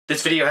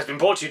This video has been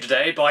brought to you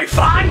today by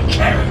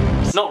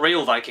Vikings! Not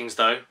real Vikings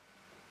though.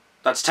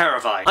 That's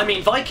terrifying. I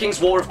mean,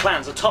 Vikings War of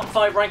Clans, a top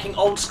 5 ranking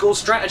old school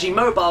strategy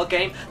mobile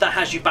game that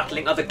has you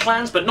battling other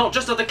clans, but not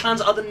just other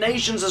clans, other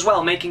nations as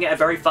well, making it a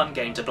very fun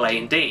game to play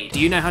indeed. Do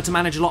you know how to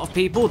manage a lot of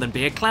people? Then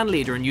be a clan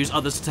leader and use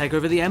others to take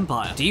over the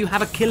empire. Do you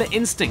have a killer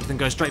instinct? Then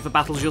go straight for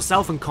battles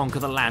yourself and conquer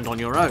the land on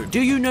your own.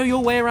 Do you know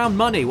your way around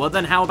money? Well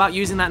then how about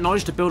using that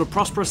knowledge to build a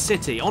prosperous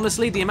city?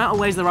 Honestly, the amount of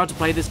ways there are to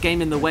play this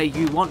game in the way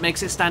you want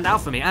makes it stand out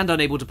for me, and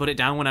unable to put it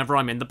down whenever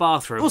I'm in the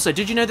bathroom. Also,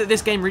 did you know that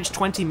this game reached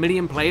 20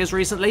 million players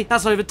recently?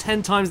 That's over 10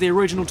 times the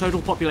original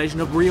total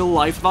population of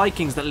real-life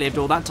Vikings that lived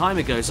all that time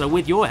ago, so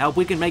with your help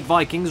we can make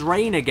Vikings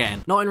reign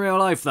again. Not in real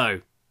life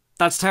though.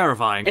 That's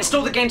terrifying.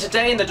 Install the game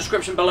today in the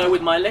description below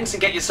with my links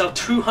and get yourself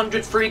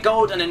 200 free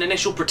gold and an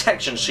initial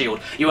protection shield.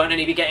 You won't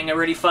only be getting a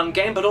really fun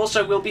game, but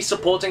also will be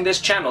supporting this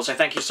channel, so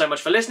thank you so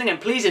much for listening and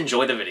please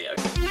enjoy the video.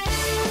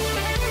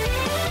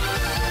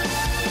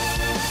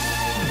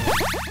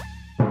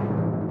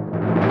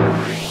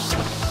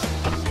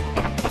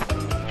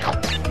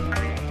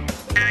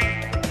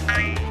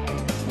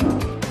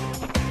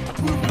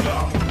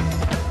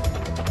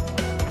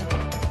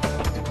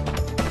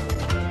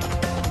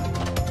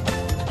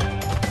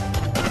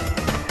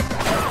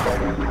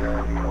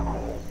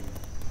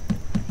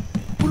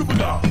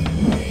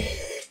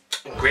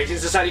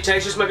 Greetings and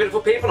salutations, my beautiful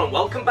people, and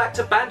welcome back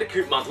to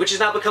Bandicoot Month, which has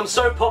now become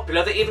so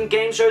popular that even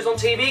game shows on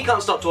TV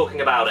can't stop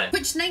talking about it.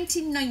 Which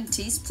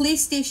 1990s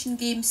PlayStation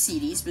game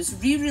series was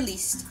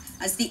re-released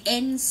as the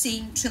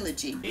Insane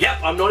Trilogy?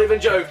 Yep, I'm not even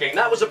joking.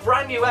 That was a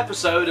brand new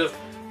episode of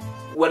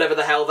whatever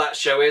the hell that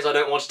show is, I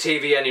don't watch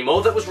TV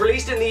anymore, that was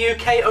released in the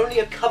UK only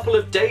a couple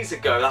of days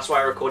ago. That's why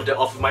I recorded it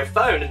off of my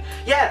phone. And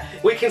yeah,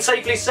 we can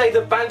safely say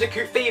that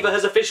Bandicoot fever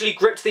has officially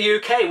gripped the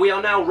UK. We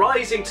are now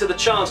rising to the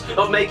chance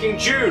of making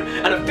June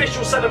an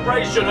official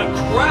celebration of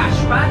Crash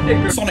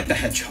Bandicoot. Sonic the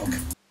Hedgehog.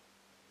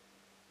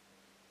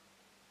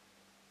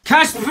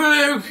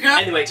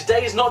 Anyway,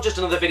 today is not just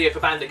another video for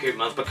Bandicoot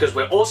Month, because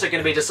we're also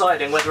going to be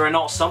deciding whether or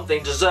not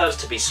something deserves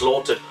to be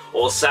slaughtered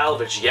or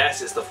salvaged.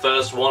 Yes, it's the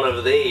first one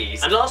of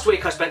these. And last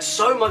week I spent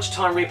so much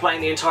time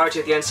replaying the entirety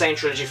of the Insane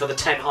Trilogy for the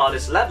 10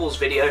 hardest levels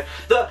video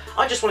that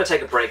I just want to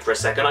take a break for a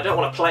second. I don't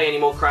want to play any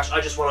more Crash,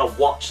 I just want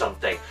to watch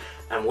something.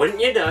 And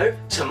wouldn't you know,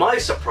 to my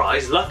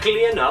surprise,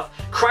 luckily enough,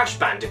 Crash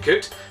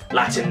Bandicoot,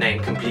 Latin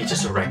name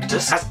Completus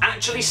Erectus, has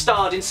actually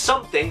starred in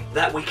something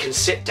that we can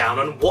sit down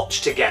and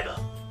watch together.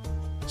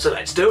 So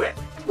let's do it.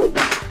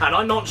 And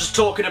I'm not just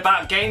talking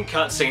about game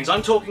cutscenes,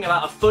 I'm talking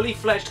about a fully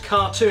fledged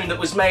cartoon that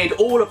was made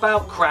all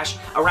about Crash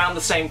around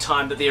the same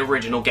time that the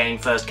original game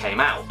first came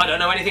out. I don't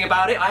know anything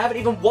about it, I haven't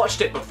even watched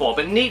it before,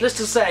 but needless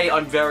to say,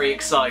 I'm very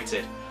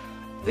excited.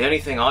 The only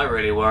thing I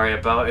really worry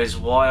about is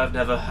why I've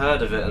never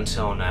heard of it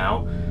until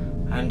now,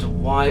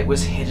 and why it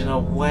was hidden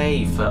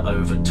away for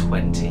over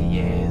 20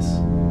 years.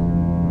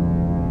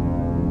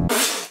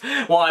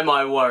 Why am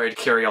I worried?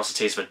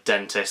 Curiosities for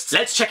dentists.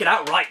 Let's check it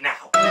out right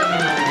now.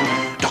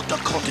 Dr.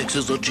 Cortex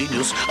is a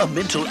genius, a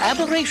mental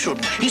aberration.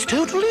 He's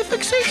totally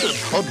fixated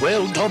on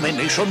world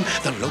domination.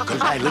 The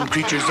local island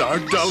creatures are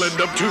dull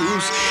and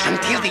obtuse.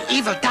 Until the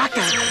evil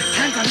doctor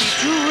turns on the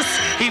juice.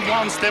 He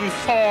wants them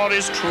for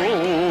his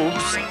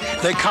troops.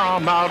 They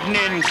come out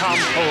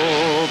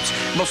nincompoops.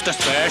 Most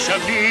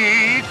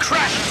especially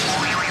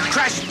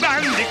Crash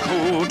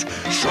Bandicoot.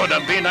 Should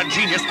have been a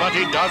genius, but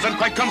he doesn't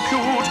quite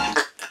compute.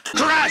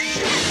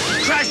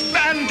 Crash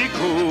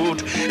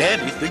Bandicoot!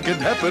 Anything can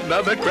happen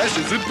now that Crash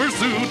is in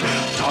pursuit.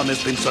 Tom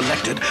has been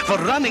selected for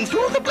running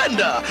through the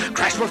blender.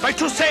 Crash will fight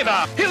to save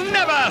her. He'll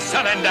never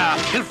surrender.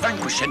 He'll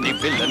vanquish any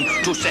villain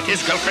to set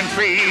his girlfriend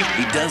free.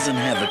 He doesn't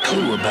have a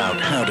clue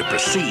about how to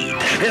proceed.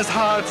 His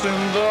heart's in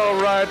the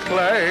right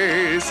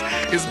place.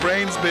 His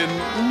brain's been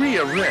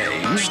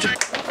rearranged.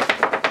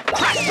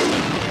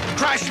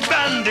 Crash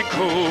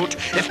Bandicoot!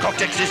 If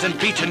Cortex isn't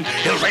beaten,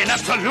 he'll reign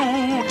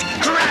absolute.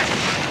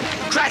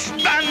 Crash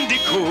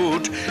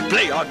Bandicoot!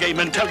 Play our game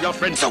and tell your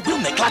friends so we'll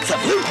make lots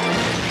of loot!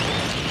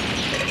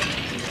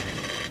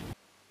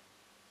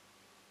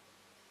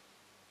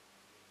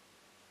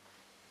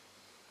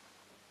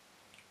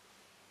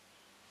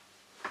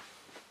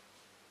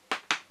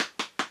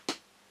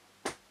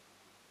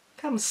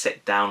 Come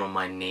sit down on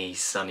my knees,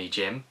 Sonny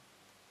Jim.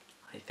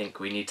 I think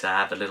we need to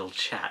have a little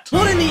chat.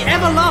 What in the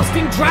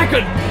everlasting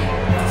dragon?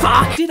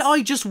 Fuck! Did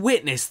I just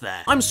witness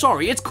there? I'm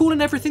sorry, it's cool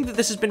and everything that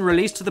this has been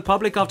released to the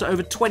public after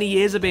over 20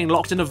 years of being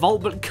locked in a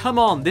vault, but come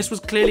on, this was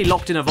clearly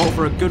locked in a vault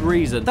for a good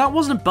reason. That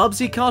wasn't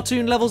Bubsy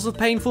cartoon levels of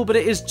painful, but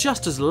it is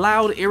just as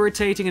loud,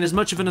 irritating, and as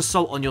much of an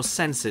assault on your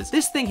senses.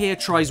 This thing here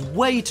tries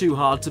way too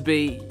hard to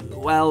be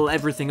well,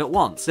 everything at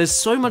once. There's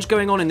so much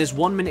going on in this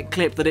 1-minute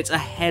clip that it's a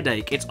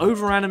headache. It's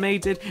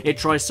over-animated, it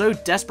tries so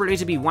desperately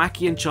to be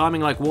wacky and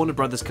charming like Warner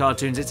Brothers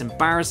cartoons, it's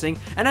embarrassing,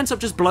 and ends up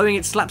just blowing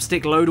its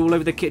slapstick load all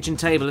over the kitchen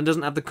table and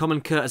doesn't have the common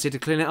courtesy to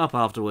clean it up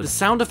afterwards. The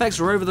sound effects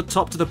are over the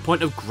top to the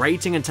point of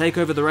grating and take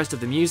over the rest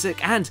of the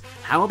music, and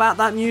how about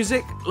that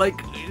music?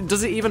 Like,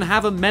 does it even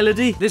have a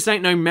melody? This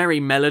ain't no merry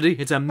melody,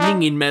 it's a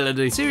minging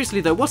melody.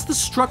 Seriously though, what's the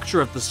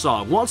structure of the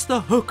song? What's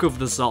the hook of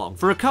the song?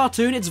 For a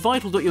cartoon, it's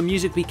vital that your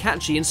music be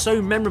catchy and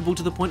so memorable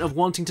to the point of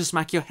wanting to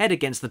smack your head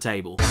against the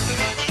table.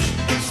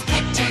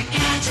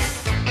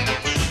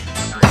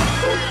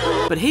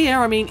 But here,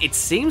 I mean, it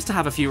seems to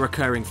have a few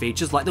recurring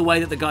features, like the way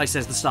that the guy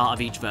says the start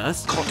of each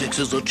verse. Cortex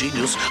is a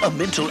genius, a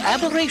mental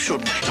aberration.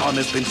 Tom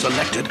has been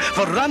selected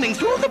for running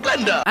through the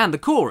blender. And the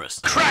chorus.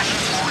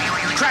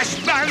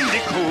 Crash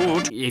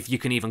Bandicoot. If you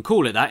can even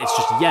call it that, it's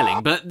just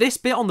yelling. But this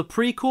bit on the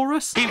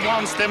pre-chorus? He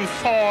wants them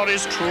for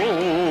his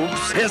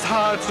troops. His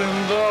heart's in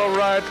the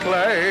right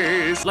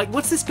place. Like,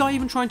 what's this guy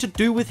even trying to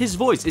do with his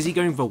voice? Is he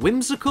going for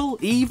whimsical,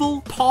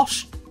 evil,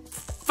 posh?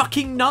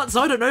 Fucking nuts,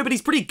 I don't know, but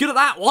he's pretty good at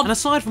that one. And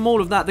aside from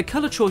all of that, the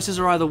colour choices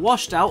are either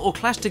washed out or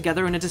clashed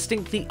together in a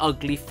distinctly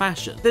ugly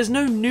fashion. There's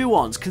no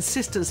nuance,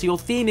 consistency, or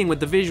theming with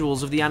the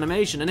visuals of the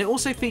animation, and it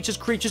also features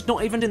creatures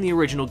not even in the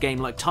original game,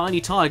 like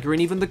Tiny Tiger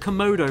and even the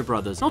Komodo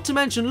brothers. Not to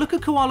mention, look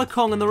at Koala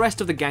Kong and the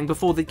rest of the gang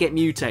before they get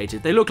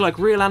mutated. They look like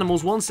real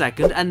animals 1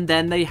 second, and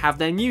then they have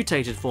their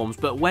mutated forms,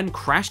 but when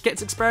Crash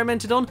gets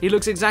experimented on, he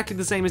looks exactly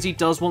the same as he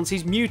does once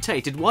he's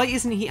mutated. Why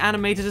isn't he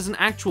animated as an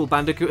actual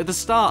Bandicoot at the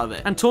start of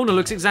it? And Torna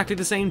looks exactly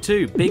the same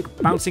too. Big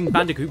bouncing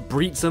Bandicoot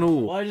breets and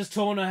all. Why does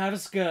Torna have a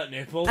skirt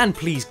nipple? And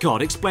please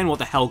God, explain what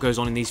the hell goes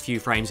on in these few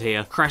frames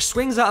here. Crash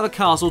swings out of the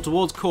castle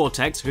towards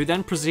Cortex, who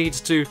then proceeds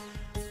to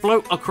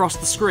float across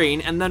the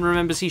screen and then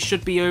remembers he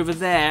should be over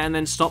there and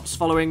then stops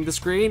following the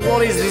screen.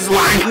 What is this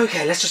one?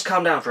 Okay, let's just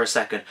calm down for a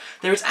second.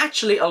 There is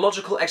actually a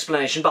logical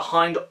explanation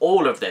behind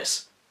all of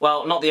this.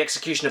 Well, not the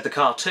execution of the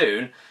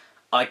cartoon.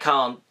 I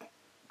can't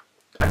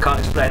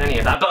explain any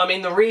of that, but I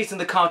mean the reason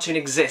the cartoon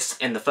exists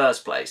in the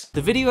first place.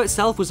 The video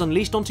itself was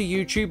unleashed onto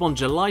YouTube on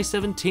July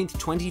 17th,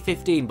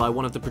 2015 by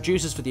one of the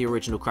producers for the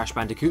original Crash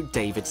Bandicoot,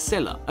 David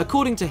Siller.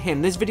 According to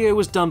him, this video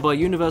was done by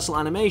Universal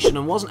Animation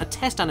and wasn't a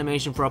test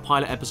animation for a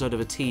pilot episode of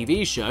a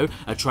TV show,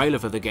 a trailer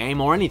for the game,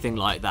 or anything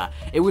like that.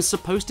 It was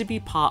supposed to be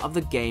part of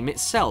the game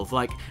itself,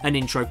 like an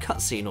intro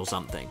cutscene or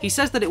something. He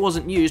says that it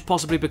wasn't used,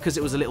 possibly because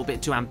it was a little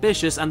bit too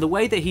ambitious, and the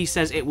way that he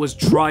says it was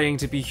trying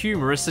to be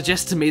humorous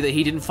suggests to me that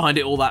he didn't find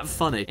it all that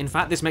funny. In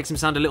fact, this makes him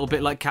sound a little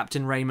bit like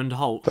Captain Raymond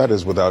Holt. That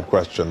is without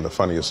question the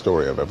funniest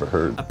story I've ever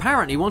heard.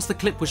 Apparently, once the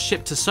clip was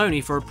shipped to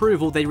Sony for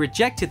approval, they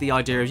rejected the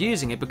idea of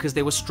using it because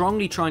they were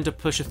strongly trying to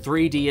push a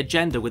 3D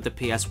agenda with the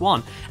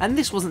PS1, and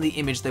this wasn't the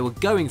image they were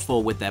going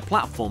for with their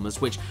platformers,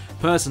 which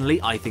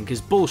personally I think is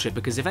bullshit,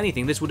 because if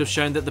anything, this would have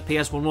shown that the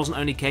PS1 wasn't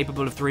only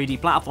capable of 3D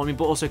platforming,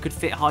 but also could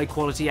fit high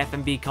quality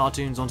FMV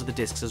cartoons onto the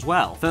discs as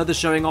well, further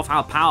showing off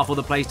how powerful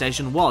the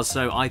PlayStation was.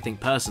 So I think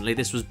personally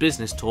this was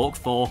business talk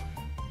for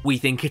we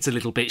think it's a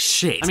little bit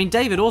shit. I mean,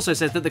 David also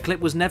says that the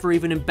clip was never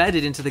even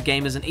embedded into the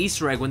game as an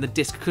Easter egg when the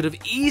disc could have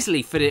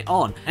easily fit it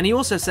on. And he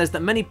also says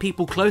that many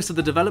people close to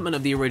the development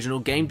of the original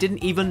game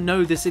didn't even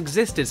know this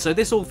existed, so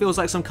this all feels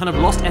like some kind of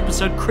lost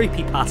episode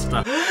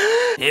creepypasta.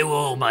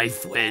 Hello my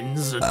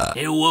friends,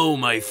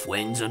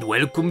 and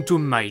welcome to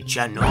my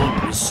channel,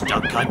 Mr.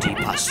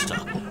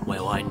 Caddicarus,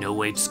 where I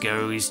narrate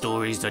scary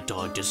stories that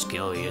are the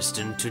scariest,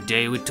 and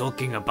today we're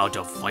talking about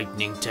a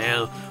frightening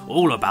tale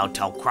all about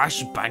how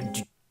Crash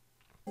Bandicoot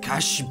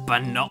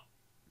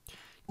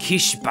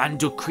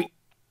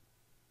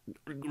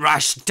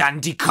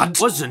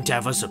wasn't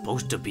ever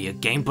supposed to be a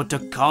game, but a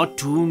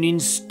cartoon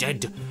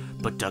instead.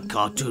 But a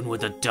cartoon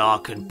with a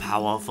dark and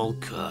powerful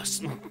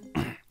curse.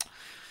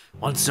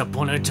 Once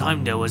upon a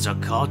time, there was a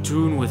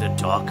cartoon with a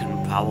dark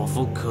and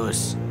powerful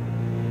curse.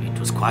 It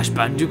was Crash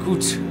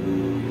Bandicoot.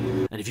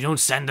 And if you don't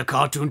send the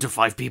cartoon to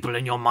 5 people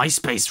in your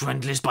MySpace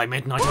friend list by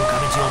midnight, he'll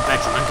come into your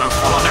bedroom and go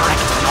follow their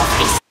rabbit in your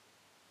face.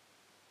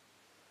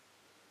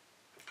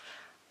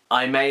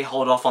 I may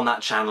hold off on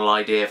that channel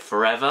idea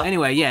forever.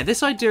 Anyway, yeah,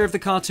 this idea of the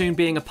cartoon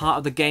being a part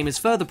of the game is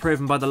further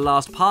proven by the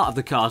last part of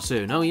the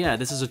cartoon. Oh yeah,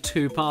 this is a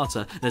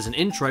 2-parter. There's an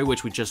intro,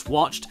 which we just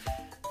watched,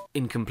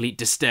 in complete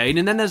disdain,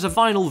 and then there's a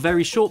final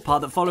very short part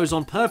that follows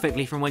on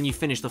perfectly from when you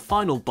finish the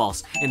final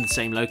boss in the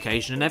same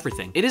location and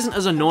everything. It isn't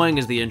as annoying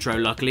as the intro,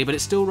 luckily, but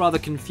it's still rather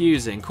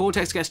confusing.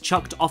 Cortex gets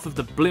chucked off of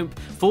the blimp,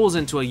 falls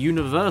into a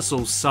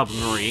universal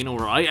submarine,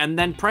 alright, and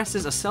then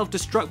presses a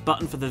self-destruct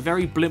button for the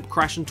very blimp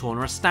Crash and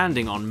Torna are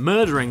standing on,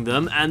 murdering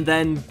them, and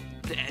then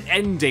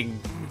ending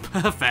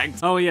perfect.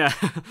 Oh yeah,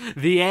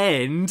 the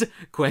end,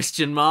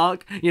 question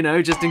mark, you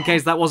know, just in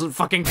case that wasn't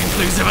fucking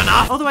conclusive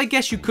enough. Although I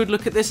guess you could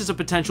look at this as a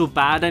potential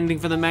bad ending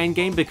for the main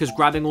game, because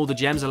grabbing all the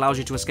gems allows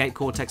you to escape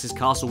Cortex's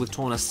castle with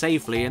Torna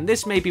safely, and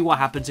this may be what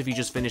happens if you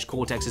just finish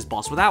Cortex's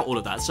boss without all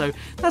of that, so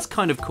that's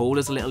kind of cool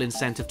as a little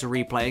incentive to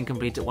replay and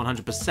complete it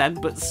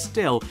 100%, but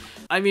still,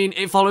 I mean,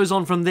 it follows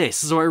on from this,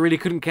 so I really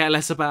couldn't care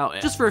less about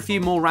it. Just for a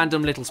few more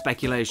random little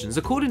speculations,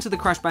 according to the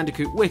Crash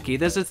Bandicoot wiki,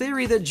 there's a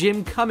theory that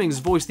Jim Cummings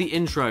voiced the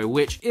intro,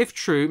 which, if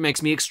true,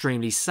 makes me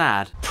extremely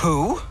sad.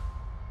 Pooh?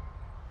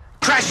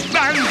 Crash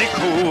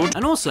Bandicoot!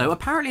 And also,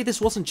 apparently this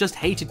wasn't just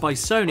hated by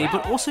Sony,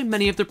 but also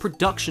many of the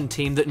production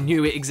team that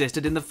knew it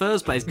existed in the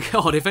first place.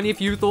 God, if any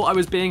of you thought I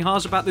was being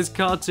harsh about this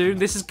cartoon,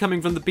 this is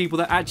coming from the people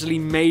that actually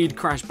made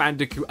Crash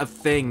Bandicoot a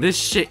thing. This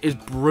shit is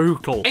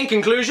brutal. In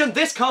conclusion,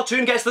 this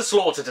cartoon gets the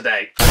slaughter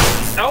today.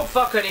 Oh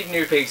fuck, I need a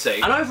new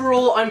PC. And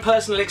overall, I'm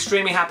personally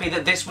extremely happy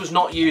that this was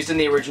not used in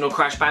the original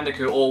Crash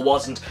Bandicoot, or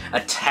wasn't a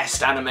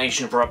test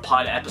animation for a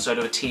pilot episode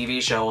of a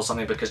TV show or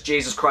something, because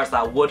Jesus Christ,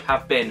 that would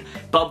have been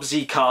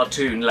Bubsy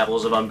cartoon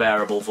levels of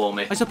unbearable for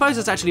me. I suppose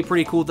it's actually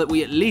pretty cool that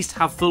we at least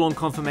have full-on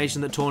confirmation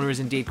that Torna is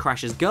indeed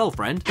Crash's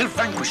girlfriend. He'll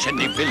vanquish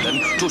any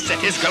villain to set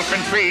his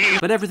girlfriend free.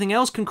 But everything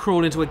else can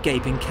crawl into a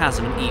gaping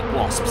chasm and eat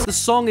wasps. The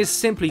song is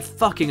simply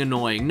fucking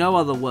annoying, no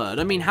other word.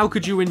 I mean, how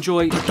could you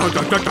enjoy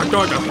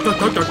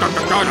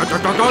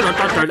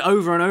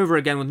over and over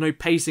again with no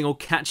pacing or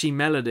catchy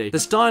melody? The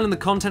style and the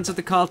contents of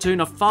the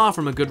cartoon are far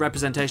from a good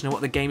representation of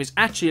what the game is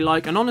actually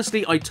like, and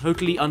honestly, I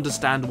totally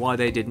understand why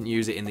they didn't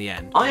use it in the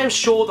end. I am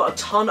sure that a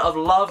ton of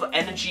love,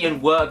 energy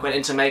and work went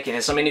into making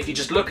this. I mean, if you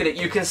just look at it,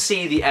 you can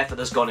see the effort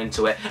that's gone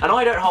into it, and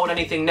I don't hold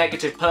anything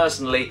negative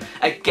personally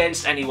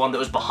against anyone that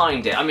was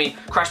behind it. I mean,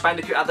 Crash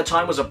Bandicoot at the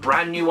time was a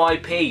brand new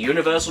IP,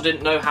 Universal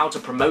didn't know how to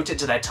promote it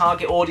to their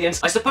target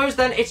audience. I suppose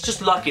then it's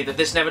just lucky that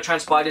this never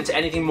transpired into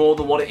anything more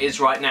than what it is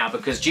right now,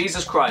 because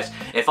Jesus Christ,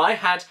 if I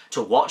had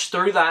to watch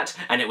through that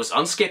and it was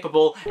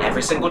unskippable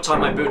every single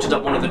time I booted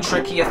up one of the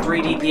trickier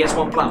 3D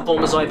PS1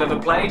 platformers I've ever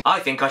played, I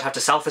think I'd have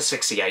to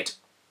self-asphyxiate.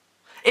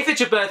 If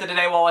it's your birthday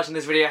today while watching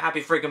this video,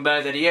 happy freaking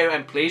birthday to you,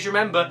 and please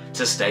remember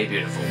to stay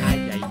beautiful.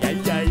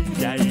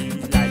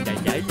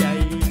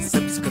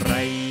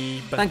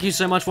 Thank you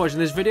so much for watching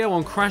this video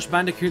on Crash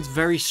Bandicoot's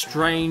very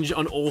strange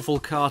and awful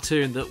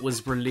cartoon that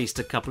was released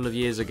a couple of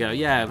years ago.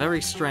 Yeah,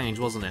 very strange,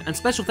 wasn't it? And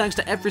special thanks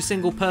to every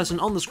single person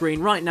on the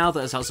screen right now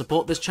that has helped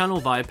support this channel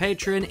via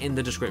Patreon in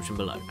the description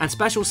below. And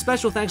special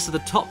thanks to the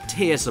top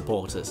tier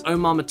supporters: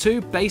 Omar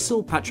Matu,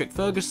 Basil, Patrick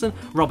Ferguson,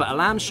 Robert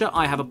Alamsha,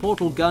 I Have a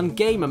Portal Gun,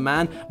 Gamer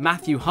Man,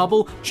 Matthew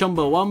Hubble,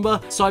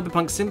 Chumbawamba,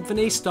 Cyberpunk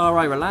Symphony, Star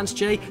Eye Relance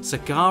J,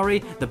 Sakari,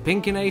 The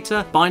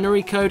Pinkinator,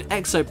 Binary Code,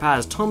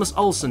 Exopaz, Thomas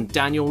Olson,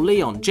 Daniel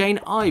Leon, Jane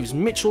Ives,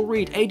 Mitchell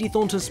Reed, A.D.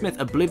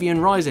 Thornton-Smith, Oblivion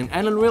Rising,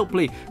 Ellen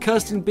Ripley,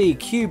 Kirsten B,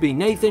 QB,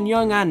 Nathan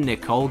Young, and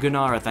Nicole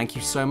Gunara. Thank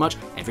you so much,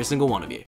 every single one of you.